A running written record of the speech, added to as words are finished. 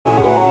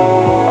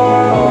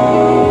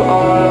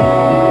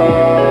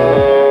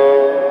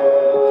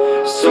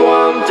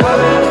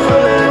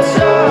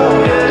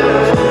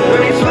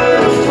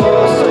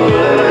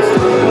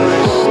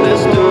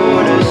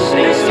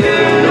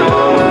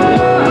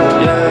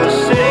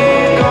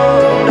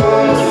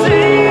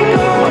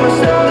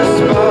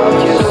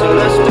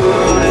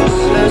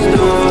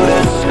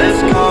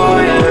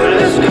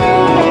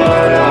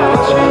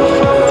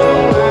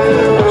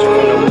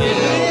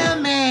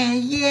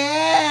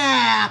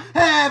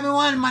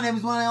My name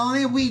is one and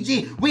only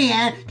Luigi. We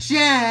had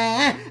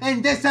Shan.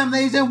 And this time,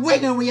 ladies, and we're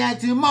gonna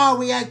react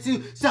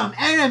to some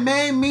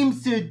anime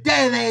memes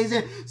today,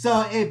 ladies.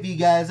 So if you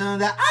guys know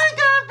that I'm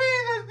gonna be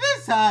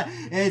this hot,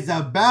 it's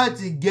about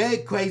to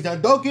get crazy. Now,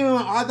 don't get me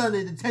wrong, I thought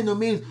the Nintendo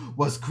memes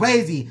was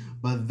crazy.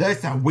 But this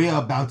time, we're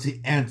about to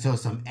enter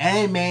some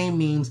anime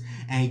memes.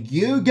 And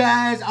you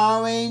guys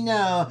already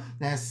know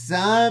that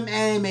some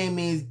anime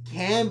memes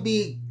can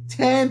be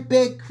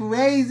 10-bit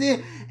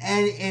crazy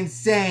and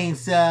insane.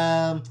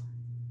 So,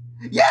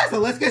 yeah, so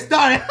let's get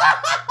started.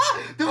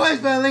 The voice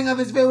for the link of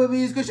this video will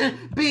be in the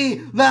description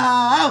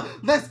below.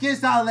 Let's get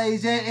started,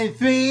 ladies. In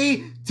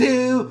 3,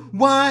 2,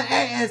 1,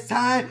 and it's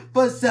time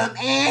for some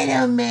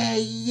anime.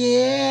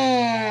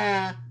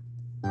 Yeah.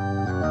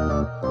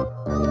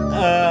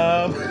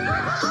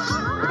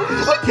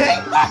 Okay.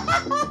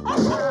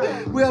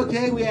 We're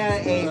okay. We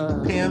had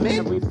a pyramid.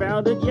 Have we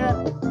found it yet?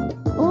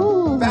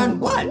 Oh.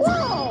 Found what?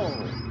 Whoa!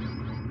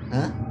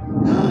 Huh?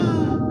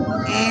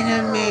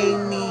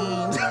 Anime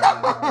memes.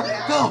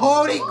 The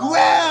Holy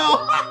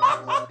Grail.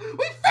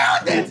 We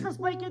found it. Let's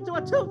break into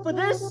a tube for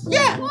this?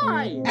 Yeah.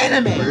 Why?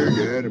 Anime. Big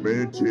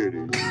anime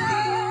titties.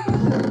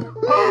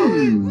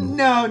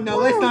 No,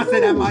 let's not say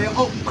that, Mario.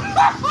 Oh.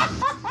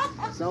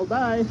 So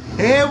die.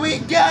 Here we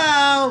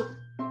go.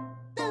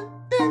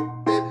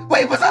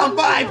 Wait, what's on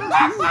 5?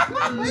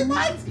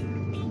 What?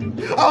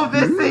 Oh,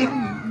 this scene.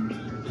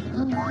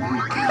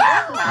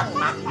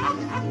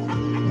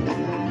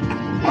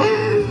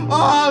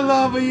 Oh, I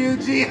love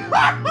Luigi. He's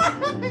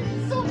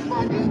so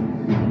funny.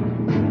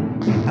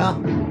 Huh?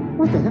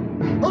 What the heck?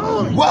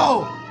 Oh!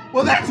 Whoa!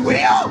 Well, that's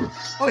real.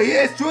 Oh, he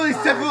is truly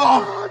stepping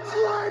off. That's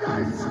right,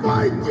 I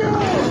spiked you!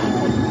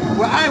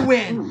 Well, I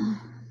win.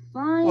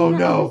 Fine. Oh, no.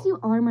 I guess you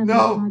are my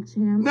No. dog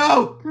champ.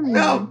 No. Come here.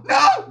 No.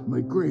 My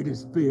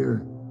greatest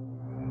fear.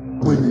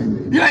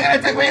 Women. You're not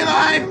gonna take me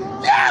alive.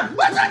 Yeah.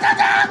 What's that?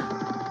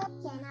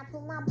 Can I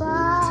put my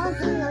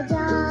balls in your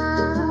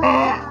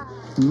jar?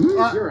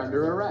 You're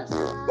under arrest.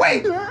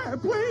 Wait. Yeah,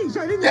 please,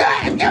 I didn't.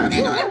 Yeah.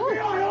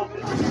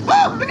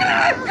 Oh, look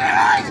at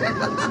that.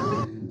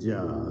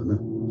 John.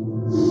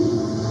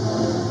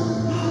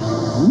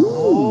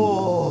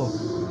 Oh,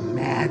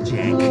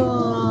 magic.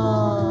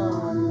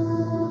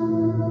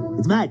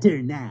 It's my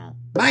turn now.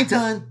 My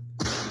turn.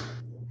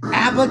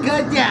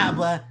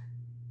 Abracadabra.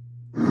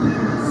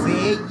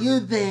 See, you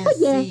didn't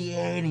see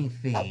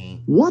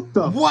anything. What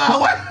the? Wow.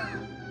 What?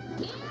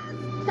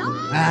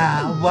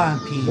 One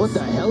Piece. What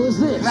the hell is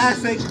this?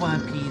 Classic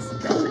One Piece.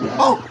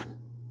 Oh,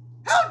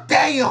 how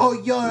dare you,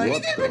 Hoyora? He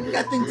did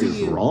nothing to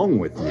you. What's wrong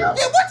with you? Yeah,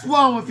 what's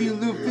wrong with you,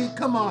 Luffy?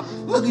 Come on,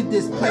 look at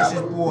this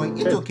precious boy.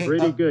 It's That's okay.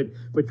 pretty good.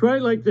 But try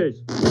it like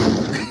this.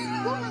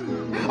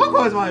 Of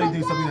course, why would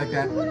you do something like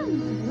that?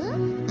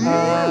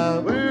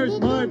 Where's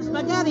my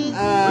spaghetti?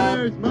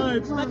 Where's my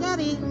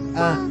spaghetti?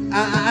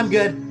 I'm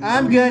good.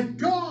 I'm good.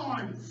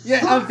 Gone.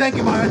 Yeah. Thank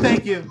you, Mario.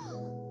 Thank you.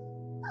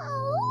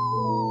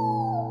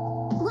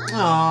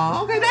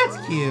 Oh, okay, that's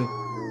cute.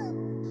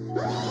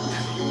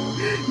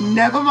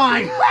 Never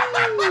mind.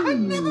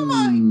 Never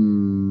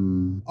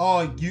mind.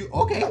 Oh, you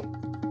okay?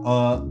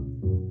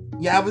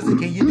 Yeah, I was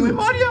okay. You doing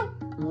Mario?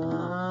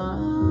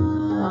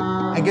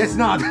 I guess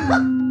not.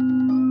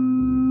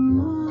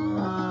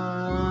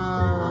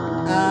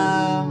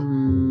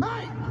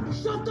 Hey,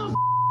 shut the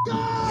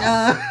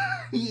up!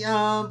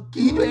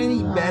 Can you do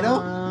any better?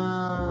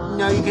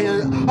 No, you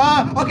can't.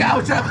 Okay,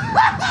 I'll shut up.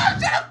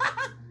 Shut up.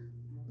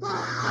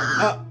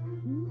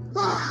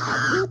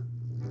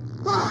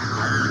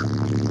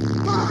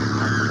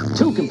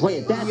 Two can play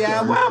it that Yeah,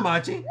 game. wow,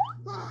 Machi.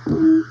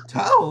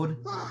 Toad?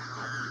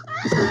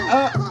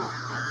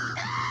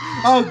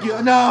 Oh,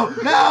 no,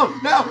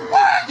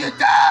 what have you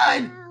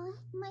done? Wow,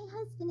 my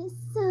husband is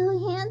so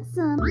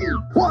handsome.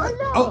 What?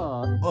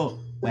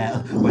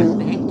 Well,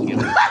 thank you.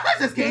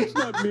 Just kidding. That's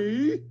not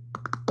me.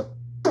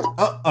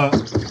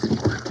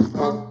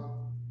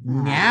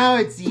 Now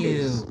it's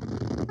you.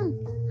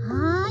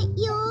 Hi,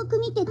 よーく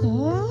見てて.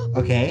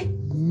 Okay.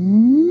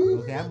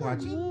 Okay, I'm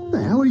watching. What the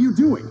hell are you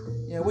doing?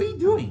 Yeah, what are you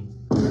doing?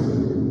 Are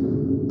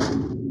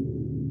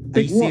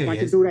Big you whoop, I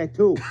can serious? do that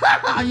too.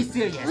 Are you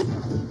serious?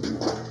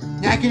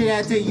 Now I can do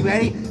that too. You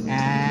ready?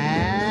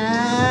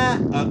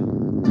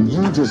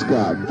 You just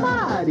got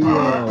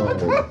Mario.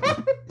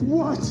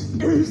 What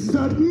is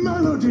that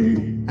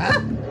melody?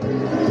 Huh?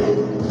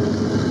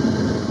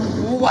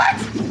 What?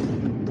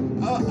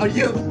 Are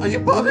you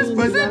part of this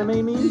prison?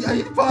 Anime memes? Are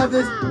you part of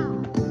this?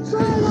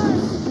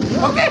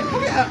 Okay.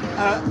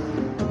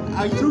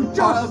 Are you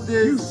part of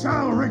You this?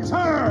 shall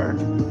return.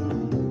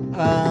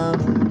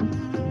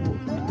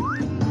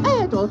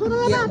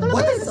 Yeah,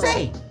 what does it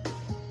say?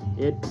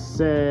 It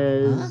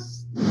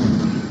says...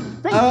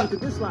 Thank you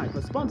to Dislight for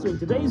sponsoring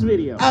today's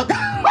video.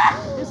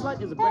 Dislight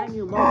is a brand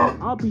new mobile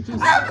RPG set in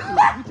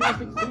a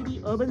futuristic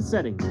 3D urban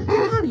setting.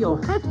 Mario,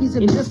 is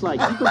In Dislight,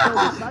 you control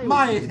the style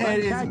My of head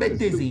is a bit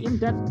dizzy.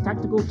 in-depth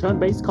tactical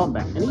turn-based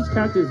combat, and each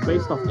character is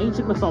based off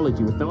ancient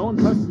mythology with their own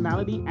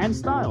personality and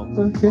style.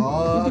 You can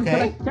Okay.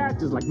 select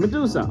characters like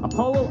Medusa,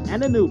 Apollo,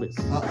 and Anubis.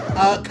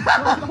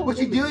 What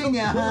you doing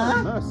now,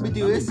 huh?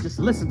 Medusa? Just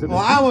listen to this. Well,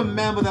 I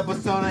remember the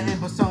Persona in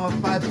Persona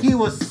 5. He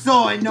was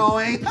so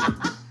annoying.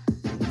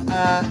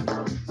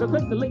 So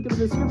click the link in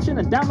the description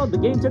and download the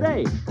game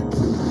today.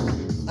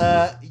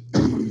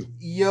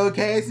 You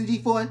okay,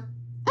 SG4?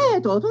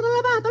 Tutto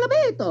lavato,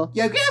 l'abito.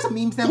 Yeah, give us some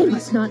memes now, They please.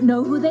 must not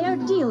know who they are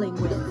dealing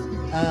with.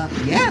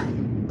 Yeah.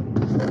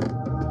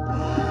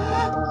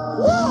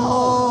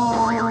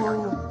 Whoa!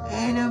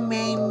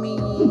 Anime me.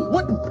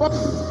 What?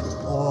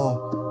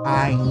 Oh,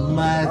 I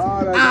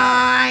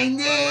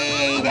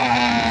need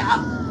it!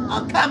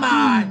 Oh, come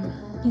on!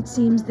 It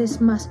seems this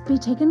must be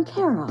taken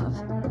care of.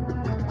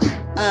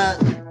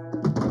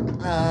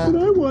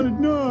 I want it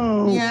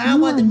now. Yeah, I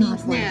You want are the not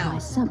memes one of now. my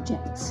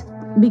subjects.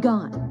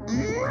 Begone.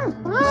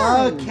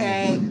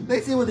 Okay,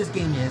 let's see what this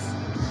game is.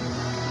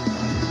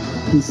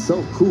 He's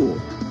so cool.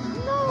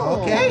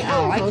 Okay,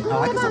 I like it. I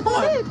like the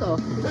support.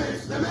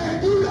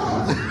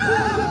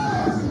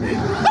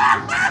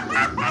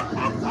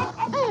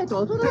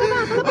 Tutto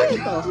lavato,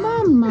 l'abito.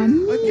 Mamma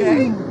mia.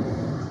 Okay.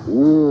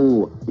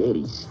 Ooh,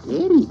 very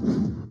scary.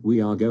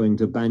 We are going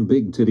to ban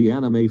Big Titty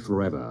Anime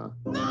forever.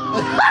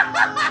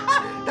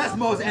 That's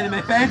most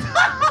anime fans.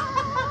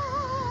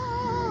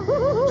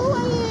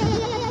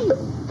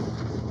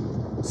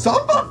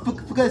 Some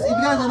because if you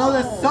guys don't know,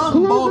 there's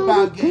some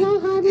mobile game.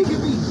 It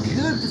can be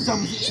good for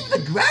some reason. Even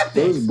the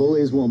Those graphics.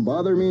 boys won't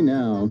bother me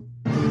now.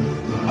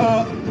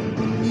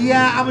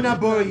 Yeah, I'm gonna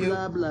bore you.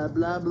 Blah, blah,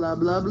 blah, blah,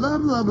 blah, blah,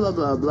 blah, blah,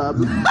 blah, blah, blah.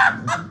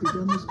 I've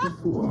done this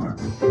before.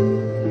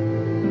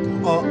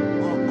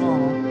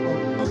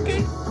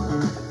 Okay.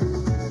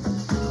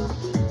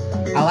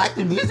 I like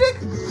the music.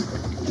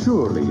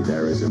 Surely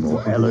there is a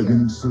more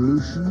elegant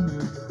solution.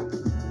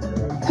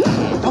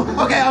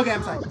 Oh, okay,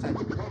 I'm sorry.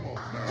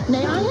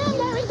 There I am,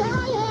 Larry, there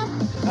I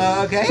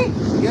am. Okay,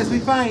 guess we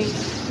find.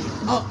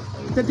 Oh,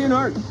 It's in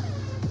art.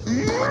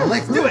 well,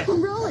 let's do it.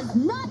 Roll is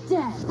not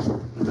dead.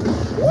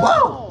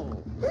 Whoa!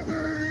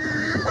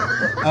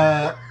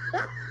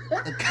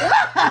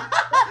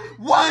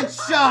 One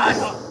shot!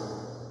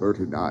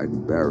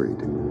 39 buried.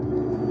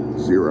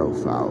 0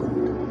 found.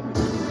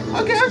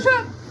 Okay, I'll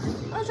shot.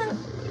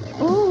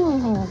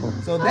 Oh.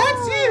 So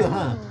that's you,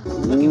 huh?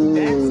 Looking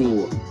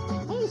fancy.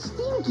 Hey,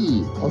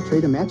 Stinky. I'll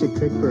trade a magic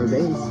trick for a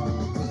vase.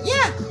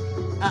 Yeah!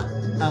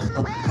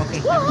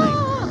 Okay,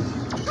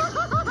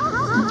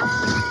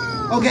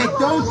 okay,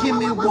 don't get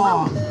me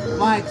wrong.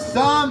 Like,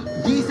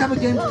 these type of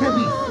games can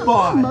be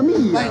fun. Mamma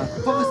mia. Like,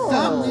 for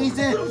some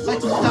reason,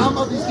 like, some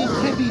of these games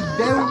can be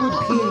very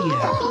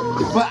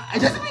repetitive. But it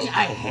doesn't mean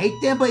I hate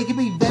them, but it can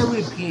be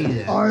very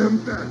repetitive. I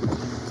am dead.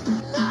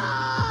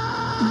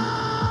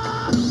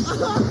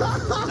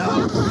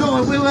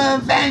 No, we will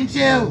avenge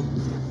you!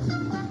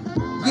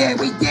 Yeah,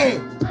 we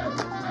did!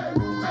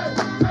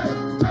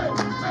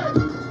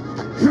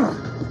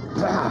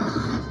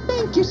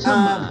 Thank you so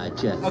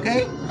much.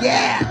 Okay?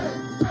 Yeah!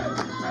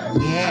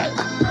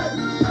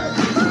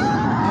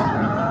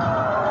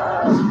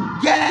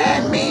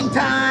 Yeah, meme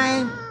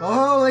time!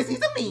 Oh, let's see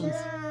some memes.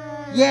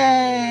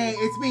 Yay!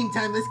 It's meme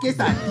time. Let's get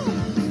started.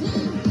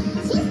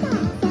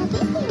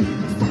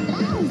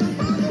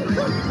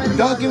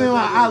 Don't get me wrong.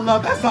 I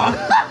love that song.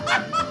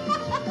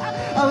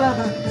 I love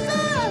it.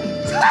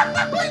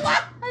 Wait,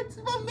 what? It's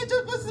from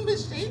Mitchell for some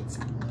machines.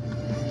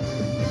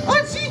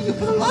 Oh, gee, you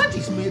for the laundry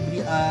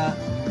smoothie.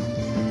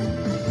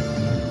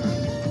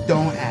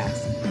 Don't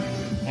ask.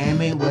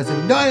 Anime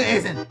wasn't. No, it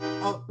isn't.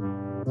 Oh.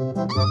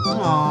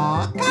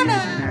 Aww,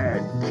 kinda.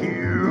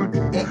 Cute.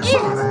 It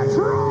is.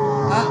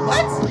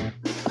 What?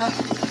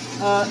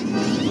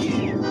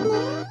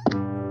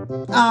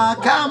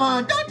 Come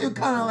on, don't do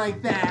kinda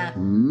like that.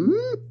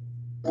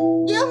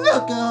 Yeah,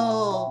 look at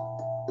her.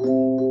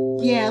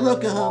 Yeah,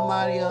 look at her,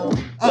 Mario.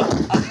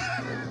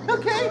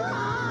 Okay.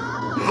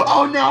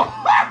 Oh no.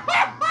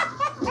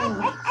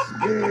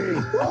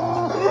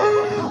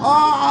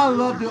 Oh, I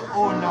love the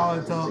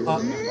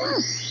Naruto.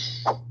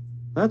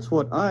 That's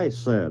what I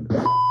said.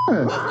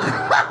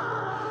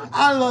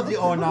 I love the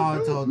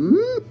Naruto.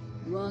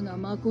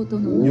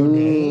 Your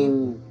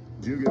name?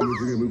 10ゲーム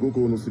10ゲーム5校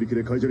のすり切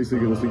れ海砂利水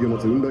魚の水魚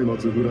松雲来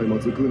松風来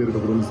松クーネルと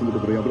ころに住むと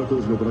ころ油工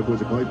事のブラ工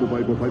事パイポパ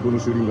イポパイポの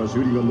修理ガン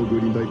修理ガンのグ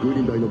ーリンダイグー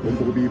リンダイのポン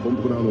ポコビーポン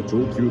ポコナーの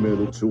超救命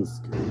の超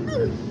助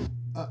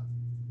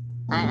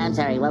I'm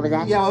sorry, what was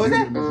that? Yeah, what was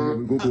that?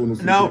 5校の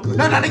すり No,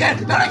 not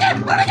again, not again,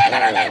 not again,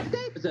 not again.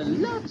 It was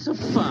lots of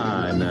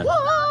fun.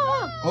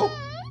 Oh,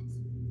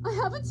 I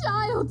have a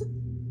child.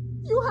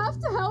 You have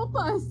to help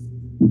us.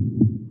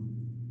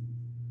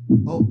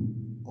 oh.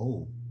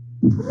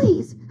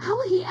 Please, how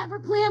will he ever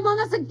play Among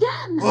Us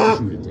again?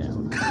 Shoot it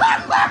down.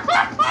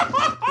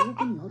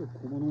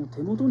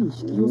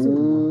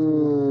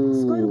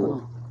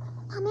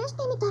 試し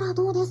てみたら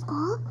どうですか?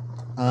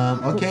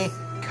 Okay,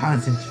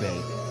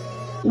 concentrate.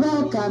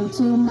 Welcome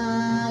to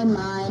my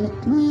mine.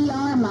 We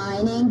are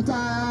mining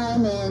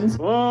diamonds.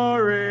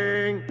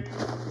 Boring.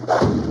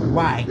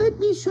 Why? Let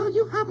me show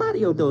you how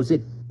Mario does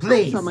it.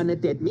 Please. Summon a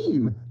dead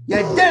meme.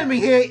 You done me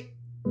here.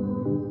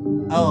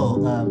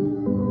 Oh,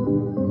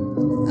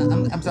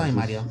 I'm sorry,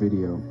 Mario.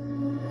 Video.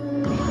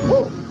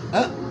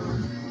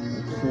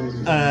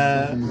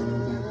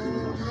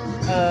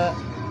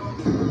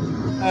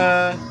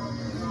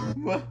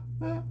 What?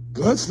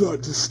 That's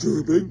not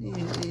disturbing.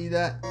 You see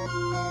that?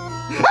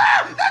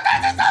 Ah!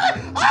 That's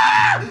disturbing!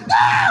 Ah!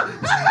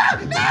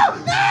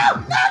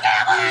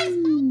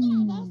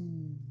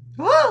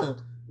 No!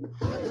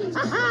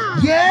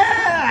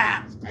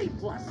 Yeah! A+,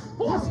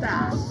 4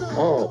 stars.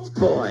 Oh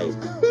boy,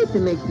 this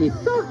makes me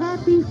so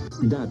happy.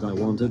 Dad, I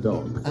want a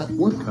dog.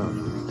 What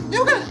kind?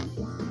 You gonna...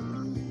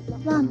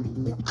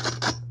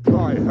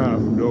 I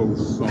have no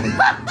son.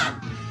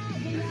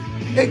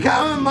 It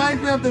kind of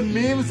reminds me of the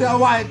meme. So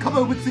why a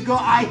couple of weeks ago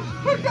I...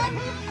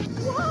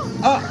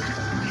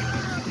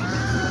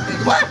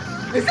 What?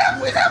 Is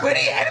that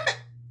really anime?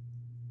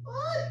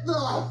 What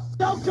the?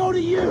 Don't go to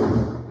you.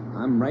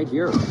 I'm right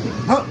here.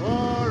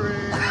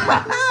 Boring.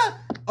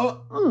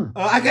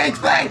 I can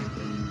explain.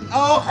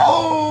 Oh,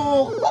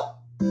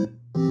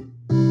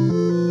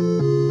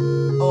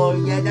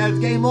 yeah, that's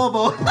game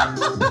over.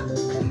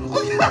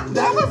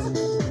 That was...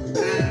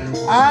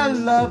 I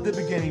love the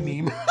beginning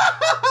meme.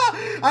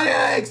 I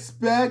didn't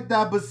expect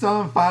that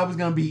Persona 5 was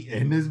gonna be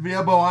in this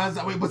video, but I was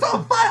like, wait,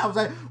 Persona 5? I was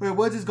like, wait,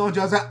 what's this going to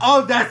do? I was like,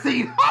 oh, that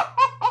scene.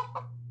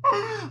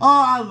 Oh,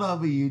 I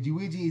love Luigi.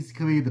 Luigi is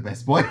clearly the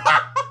best boy.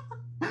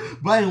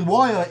 But in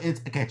Warrior, it's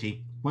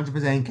catchy.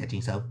 100%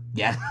 catchy, so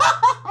yeah.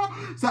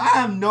 So I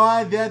have no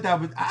idea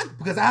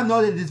because I have no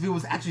idea this video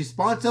was actually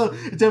sponsored.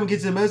 Until we get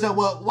to the middle, so,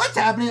 well, what's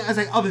happening? I was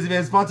like, oh, this video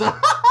is sponsored.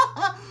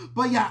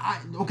 But yeah,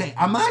 okay,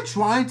 I'm not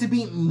trying to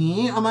be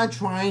mean. I'm not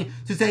trying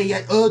to say,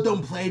 yeah, oh,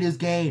 don't play this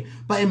game.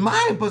 But in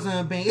my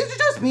personal opinion, is it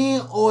just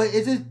me, or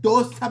is it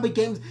those type of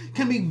games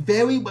can be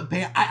very,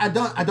 I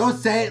don't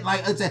say it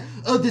like, I say,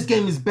 oh, this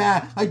game is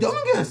bad. Like,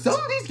 don't get some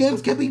of these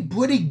games can be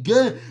pretty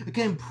good. It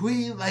can be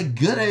pretty, like,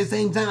 good at the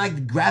same time, like,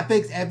 the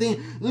graphics,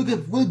 everything. Look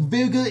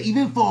very good,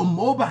 even for a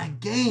mobile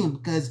game,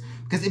 because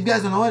if you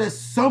guys don't know, there's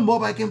some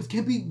mobile games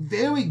can be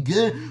very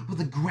good with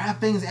the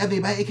graphics,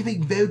 everything. It can be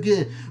very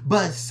good,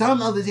 but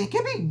some other things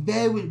can be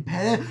very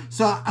repetitive.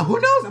 So who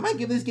knows? I might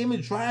give this game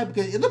a try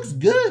because it looks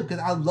good. Because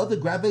I love the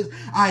graphics.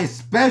 I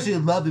especially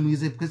love the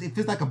music because it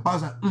feels like a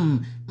boss. Like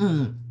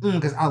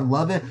because I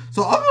love it.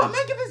 So I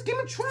might give this game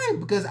a try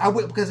because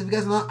if you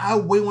guys know, I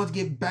really want to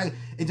get back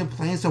into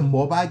playing some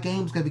mobile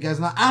games. Because if you guys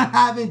know, I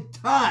haven't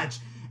touched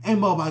a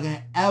mobile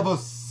game ever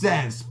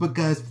since.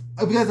 Because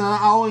if you guys know,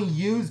 I only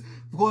use,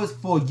 of course,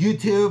 for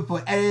YouTube,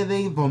 for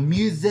editing, for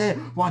music,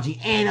 watching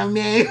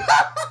anime.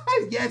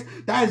 Yes,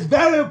 that is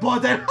very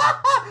important.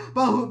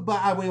 but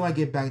I really want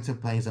to get back to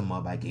playing some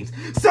mobile games.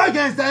 So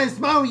guys, that is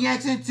my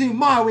reaction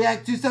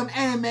to some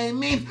anime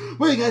memes.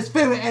 What are you guys'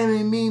 favorite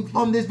anime meme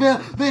from this video?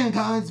 Leave in the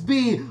comments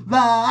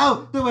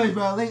below.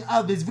 The link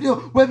of this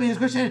video will be in the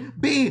description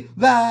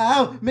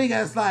below. Make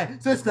us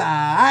like,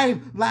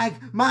 subscribe,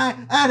 like my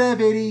other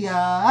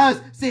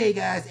videos. See you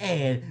guys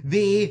in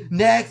the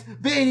next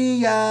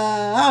video.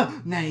 Now,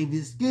 if you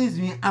excuse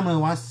me, I'm gonna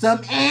watch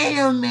some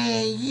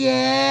anime.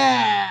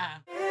 Yeah.